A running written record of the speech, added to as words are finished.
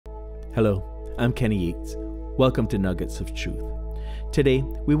Hello, I'm Kenny Yates. Welcome to Nuggets of Truth. Today,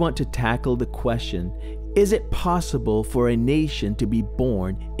 we want to tackle the question, is it possible for a nation to be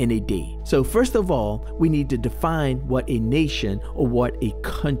born in a day? So first of all, we need to define what a nation or what a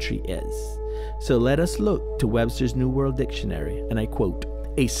country is. So let us look to Webster's New World Dictionary, and I quote,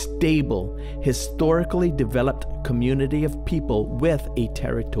 a stable, historically developed community of people with a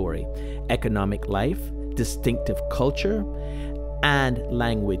territory, economic life, distinctive culture, and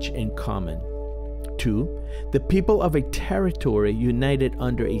language in common. 2. The people of a territory united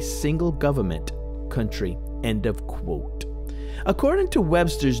under a single government, country. End of quote. According to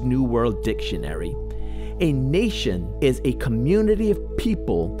Webster's New World Dictionary, a nation is a community of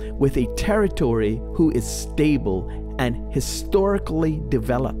people with a territory who is stable and historically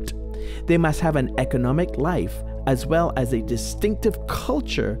developed. They must have an economic life as well as a distinctive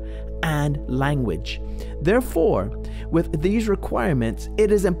culture and language. Therefore, with these requirements,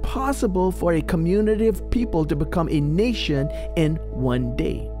 it is impossible for a community of people to become a nation in one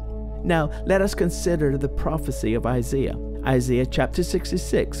day. Now, let us consider the prophecy of Isaiah. Isaiah chapter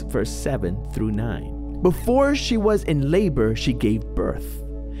 66, verse 7 through 9. Before she was in labor, she gave birth.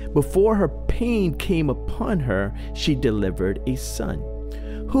 Before her pain came upon her, she delivered a son.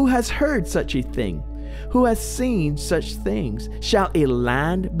 Who has heard such a thing? Who has seen such things? Shall a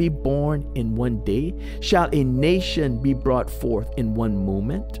land be born in one day? Shall a nation be brought forth in one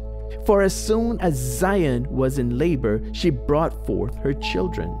moment? For as soon as Zion was in labor, she brought forth her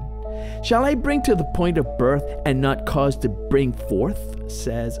children. Shall I bring to the point of birth and not cause to bring forth,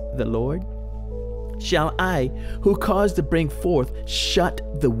 says the Lord? Shall I, who cause to bring forth,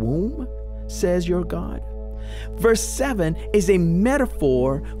 shut the womb, says your God? Verse 7 is a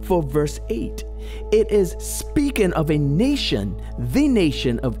metaphor for verse 8. It is speaking of a nation, the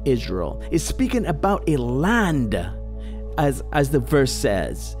nation of Israel. It's speaking about a land, as the verse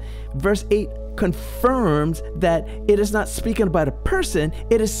says. Verse 8 confirms that it is not speaking about a person,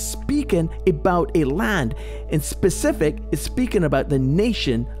 it is speaking about a land. In specific, it's speaking about the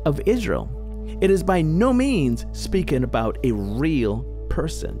nation of Israel. It is by no means speaking about a real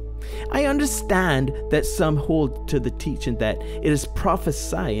person. I understand that some hold to the teaching that it is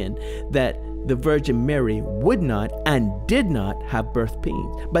prophesying that the Virgin Mary would not and did not have birth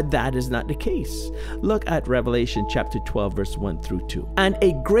pains, but that is not the case. Look at Revelation chapter 12, verse 1 through 2. And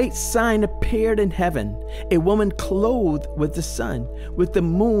a great sign appeared in heaven, a woman clothed with the sun, with the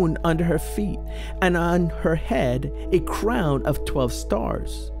moon under her feet, and on her head a crown of 12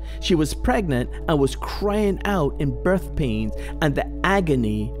 stars. She was pregnant and was crying out in birth pains and the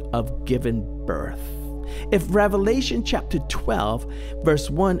agony of giving birth. If Revelation chapter 12, verse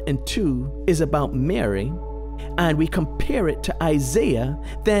 1 and 2 is about Mary, and we compare it to Isaiah,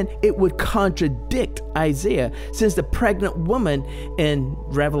 then it would contradict Isaiah, since the pregnant woman in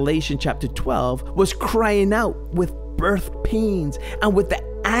Revelation chapter 12 was crying out with birth pains and with the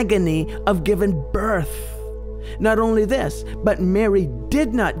agony of giving birth. Not only this, but Mary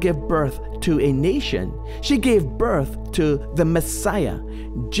did not give birth to a nation. She gave birth to the Messiah,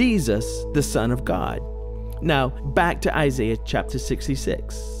 Jesus, the Son of God. Now, back to Isaiah chapter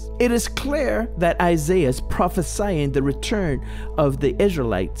 66. It is clear that Isaiah is prophesying the return of the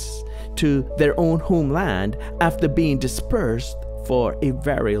Israelites to their own homeland after being dispersed for a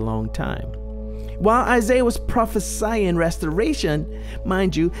very long time. While Isaiah was prophesying restoration,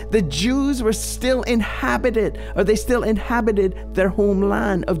 mind you, the Jews were still inhabited their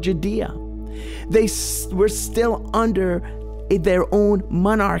homeland of Judea. They were still under their own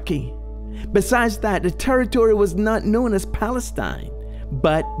monarchy. Besides that, the territory was not known as Palestine,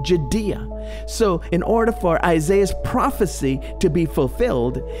 but Judea. So in order for Isaiah's prophecy to be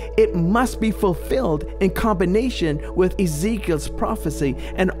fulfilled, it must be fulfilled in combination with Ezekiel's prophecy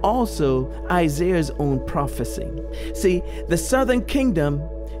and also Isaiah's own prophecy. See, the southern kingdom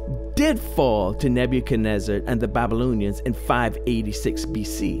did fall to Nebuchadnezzar and the Babylonians in 586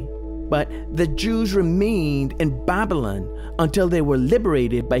 BC. But the Jews remained in Babylon until they were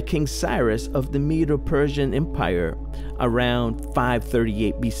liberated by King Cyrus of the Medo-Persian Empire around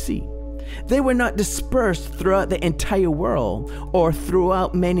 538 BC. They were not dispersed throughout the entire world or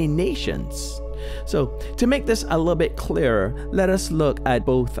throughout many nations. So, to make this a little bit clearer, let us look at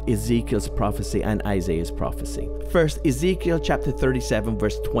both Ezekiel's prophecy and Isaiah's prophecy. First, Ezekiel chapter 37,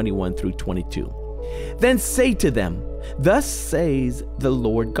 verse 21 through 22. Then say to them, thus says the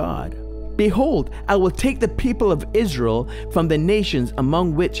Lord God, behold, I will take the people of Israel from the nations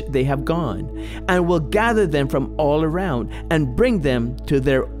among which they have gone, and will gather them from all around, and bring them to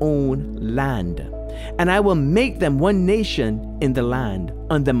their own land. And I will make them one nation in the land,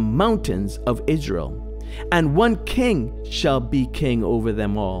 on the mountains of Israel. and one king shall be king over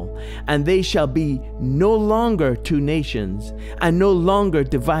them all, and they shall be no longer two nations, and no longer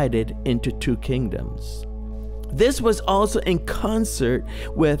divided into two kingdoms. This was also in concert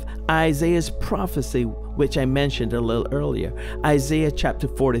with Isaiah's prophecy, which I mentioned a little earlier. Isaiah chapter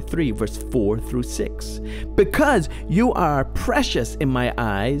 43, verse 4 through 6. Because you are precious in my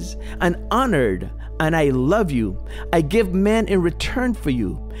eyes and honored, and I love you, I give men in return for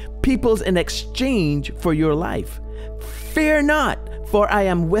you, peoples in exchange for your life. Fear not, for I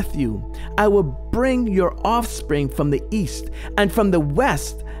am with you. I will bring your offspring from the east, and from the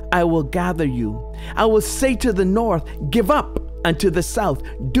west I will gather you. I will say to the north, give up, and to the south,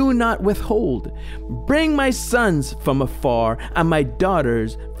 do not withhold. Bring my sons from afar, and my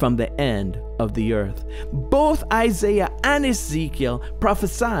daughters from the end of the earth. Both Isaiah and Ezekiel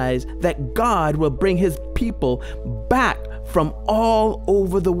prophesies that God will bring his people back from all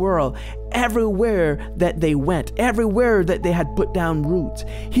over the world. Everywhere that they went, everywhere that they had put down roots,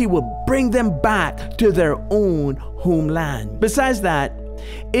 he will bring them back to their own homeland. Besides that,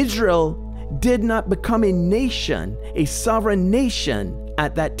 Israel did not become a nation, a sovereign nation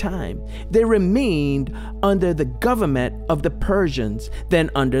at that time. They remained under the government of the Persians, then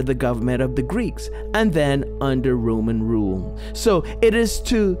under the government of the Greeks, and then under Roman rule. So it is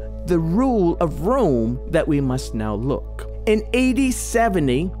to the rule of Rome that we must now look. In AD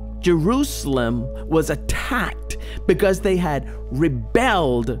 70, Jerusalem was attacked because they had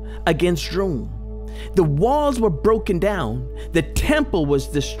rebelled against Rome. The walls were broken down, the temple was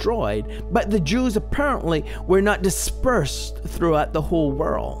destroyed, but the Jews apparently were not dispersed throughout the whole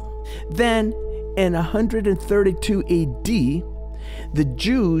world. Then, in 132 AD, the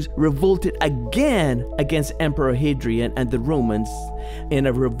Jews revolted again against Emperor Hadrian and the Romans in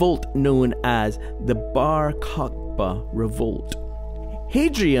a revolt known as the Bar Kokhba Revolt.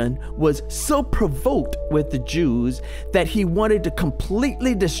 Hadrian was so provoked with the Jews that he wanted to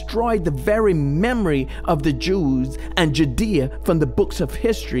completely destroy the very memory of the Jews and Judea from the books of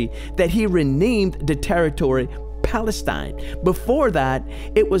history that he renamed the territory Palestine. Before that,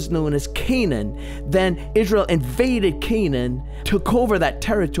 it was known as Canaan. Then Israel invaded Canaan, took over that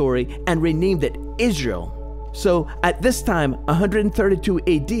territory, and renamed it Israel. So at this time, 132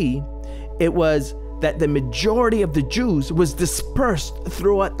 AD, it was that the majority of the Jews was dispersed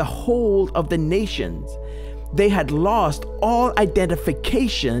throughout the whole of the nations. They had lost all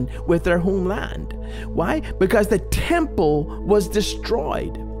identification with their homeland. Why? Because the temple was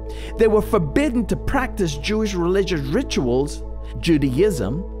destroyed. They were forbidden to practice Jewish religious rituals,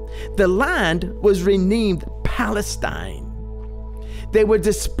 Judaism. The land was renamed Palestine. They were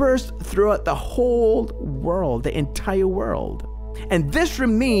dispersed throughout the whole world, the entire world. And this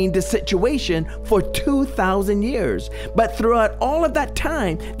remained the situation for 2,000 years. But throughout all of that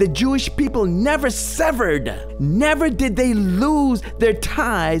time, the Jewish people never severed. Never did they lose their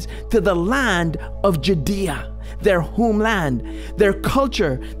ties to the land of Judea, their homeland. Their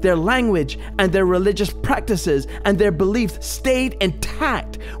culture, their language, and their religious practices and their beliefs stayed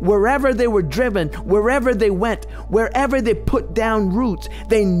intact. Wherever they were driven, wherever they went, wherever they put down roots,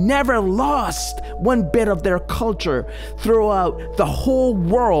 they never lost one bit of their culture throughout the whole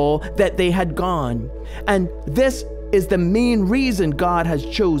world that they had gone. And this is the main reason God has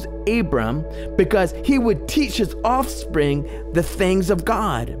chose Abram, because he would teach his offspring the things of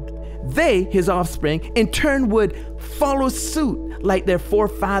God. They, his offspring, in turn would follow suit like their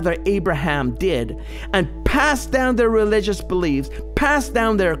forefather Abraham did, and pass down their religious beliefs, pass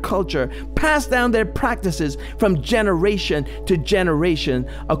down their culture, pass down their practices from generation to generation,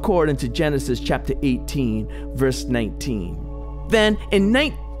 according to Genesis chapter 18, verse 19. Then in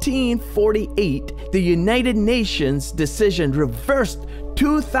 1948, the United Nations decision reversed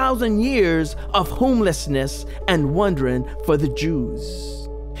 2,000 years of homelessness and wandering for the Jews.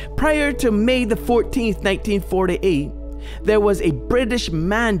 Prior to May the 14th, 1948, there was a British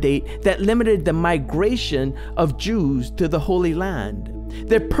mandate that limited the migration of Jews to the Holy Land.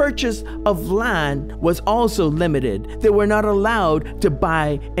 Their purchase of land was also limited. They were not allowed to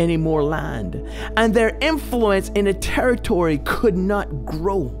buy any more land, and their influence in the territory could not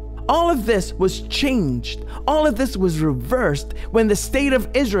grow. All of this was changed. All of this was reversed when the state of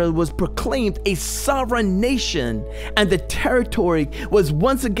Israel was proclaimed a sovereign nation, and the territory was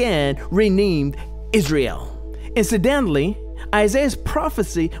once again renamed Israel. Incidentally, Isaiah's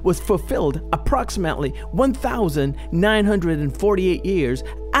prophecy was fulfilled approximately 1,948 years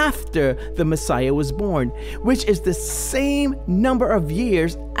after the Messiah was born, which is the same number of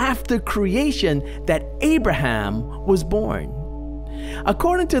years after creation that Abraham was born.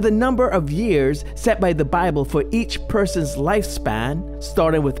 According to the number of years set by the Bible for each person's lifespan,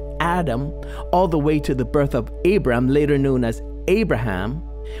 starting with Adam all the way to the birth of Abram, later known as Abraham,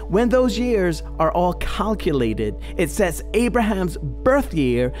 when those years are all calculated, it sets Abraham's birth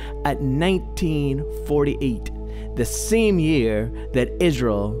year at 1948, the same year that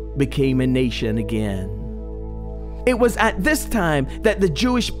Israel became a nation again. It was at this time that the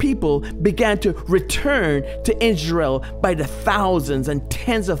Jewish people began to return to Israel by the thousands and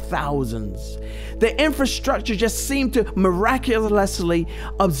tens of thousands. The infrastructure just seemed to miraculously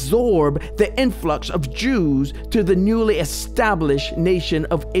absorb the influx of Jews to the newly established nation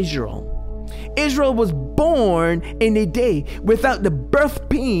of Israel. Israel was born in a day without the birth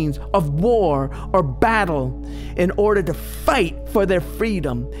pains of war or battle in order to fight for their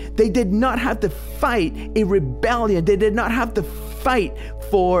freedom. They did not have to fight a rebellion. They did not have to fight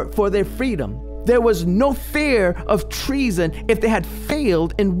for their freedom. There was no fear of treason if they had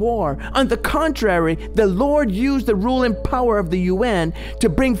failed in war. On the contrary, the Lord used the ruling power of the UN to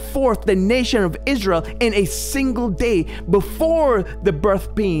bring forth the nation of Israel in a single day. Before the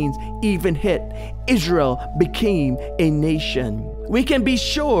birth pains even hit, Israel became a nation. We can be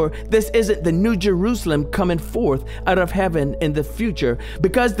sure this isn't the New Jerusalem coming forth out of heaven in the future,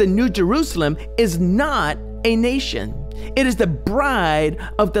 because the New Jerusalem is not a nation. It is the bride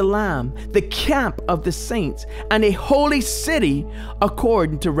of the Lamb, the camp of the saints, and a holy city,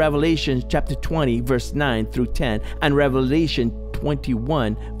 according to Revelation chapter 20, verse 9 through 10, and Revelation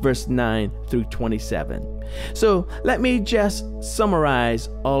 21, verse 9 through 27. So let me just summarize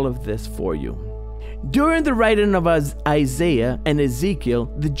all of this for you. During the writing of Isaiah and Ezekiel,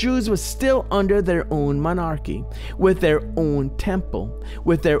 the Jews were still under their own monarchy, with their own temple,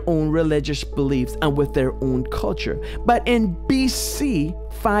 with their own religious beliefs, and with their own culture. But in BC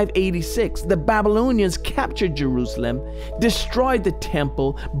 586, the Babylonians captured Jerusalem, destroyed the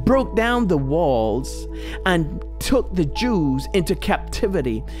temple, broke down the walls, and took the Jews into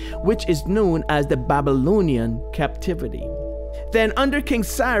captivity, which is known as the Babylonian captivity. Then under King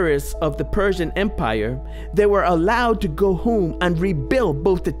Cyrus of the Persian Empire, they were allowed to go home and rebuild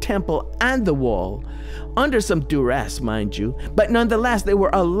both the temple and the wall, under some duress, mind you, but nonetheless they were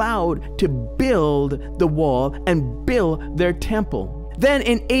allowed to build the wall and build their temple. Then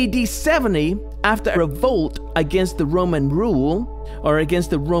in AD 70, after a revolt against the Roman rule, or against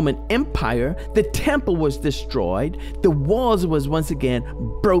the Roman Empire, the temple was destroyed, the walls was once again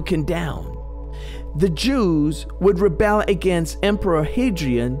broken down. The Jews would rebel against Emperor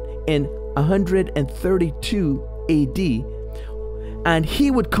Hadrian in 132 AD, and he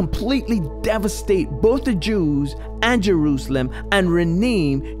would completely devastate both the Jews and Jerusalem and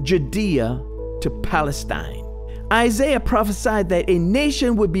rename Judea to Palestine. Isaiah prophesied that a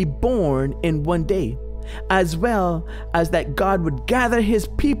nation would be born in one day, as well as that God would gather his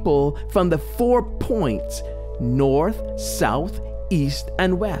people from the 4 points, north, south, east,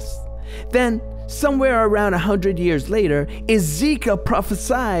 and west. Then somewhere around 100 years later, Ezekiel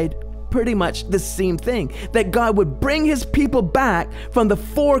prophesied pretty much the same thing, that God would bring his people back from the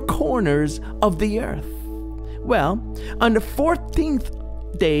 4 corners of the earth. Well, on the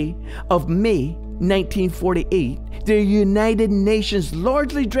 14th day of May 1948, the United Nations,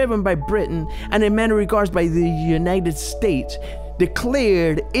 largely driven by Britain and in many regards by the United States,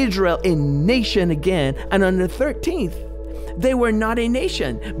 declared Israel a nation again, and on the 13th, they were not a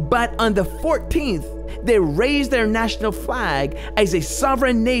nation, but on the 14th, they raised their national flag as a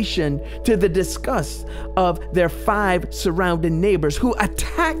sovereign nation to the disgust of their 5 surrounding neighbors who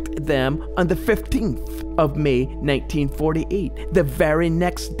attacked them on the 15th of May 1948. The very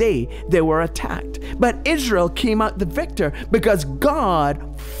next day, they were attacked. But Israel came out the victor because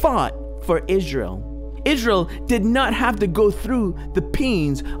God fought for Israel. Israel did not have to go through the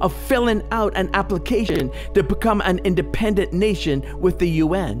pains of filling out an application to become an independent nation with the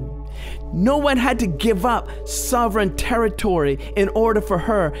UN. No one had to give up sovereign territory in order for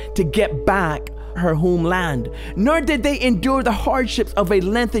her to get back her homeland, nor did they endure the hardships of a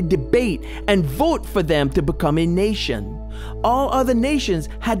lengthy debate and vote for them to become a nation. All other nations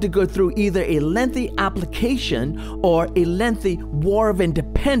had to go through either a lengthy application or a lengthy war of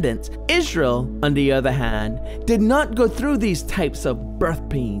independence. Israel, on the other hand, did not go through these types of birth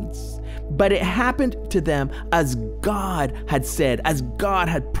pains, but it happened to them as God had said, as God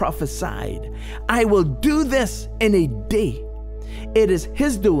had prophesied. I will do this in a day. It is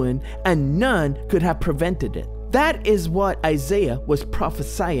his doing, and none could have prevented it. That is what Isaiah was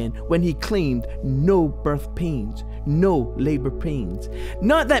prophesying when he claimed no birth pains, no labor pains.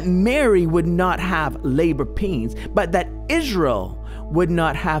 Not that Mary would not have labor pains, but that Israel would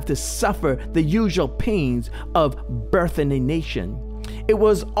not have to suffer the usual pains of birthing a nation. It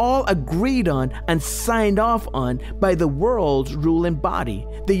was all agreed on and signed off on by the world's ruling body,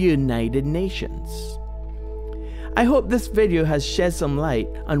 the United Nations. I hope this video has shed some light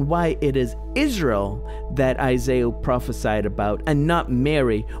on why it is Israel that Isaiah prophesied about and not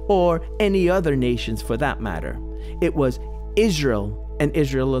Mary or any other nations for that matter. It was Israel and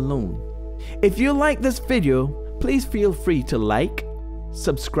Israel alone. If you like this video, please feel free to like,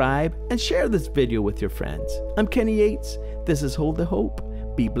 subscribe, and share this video with your friends. I'm Kenny Yates. This is Hold the Hope.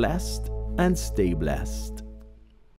 Be blessed and stay blessed.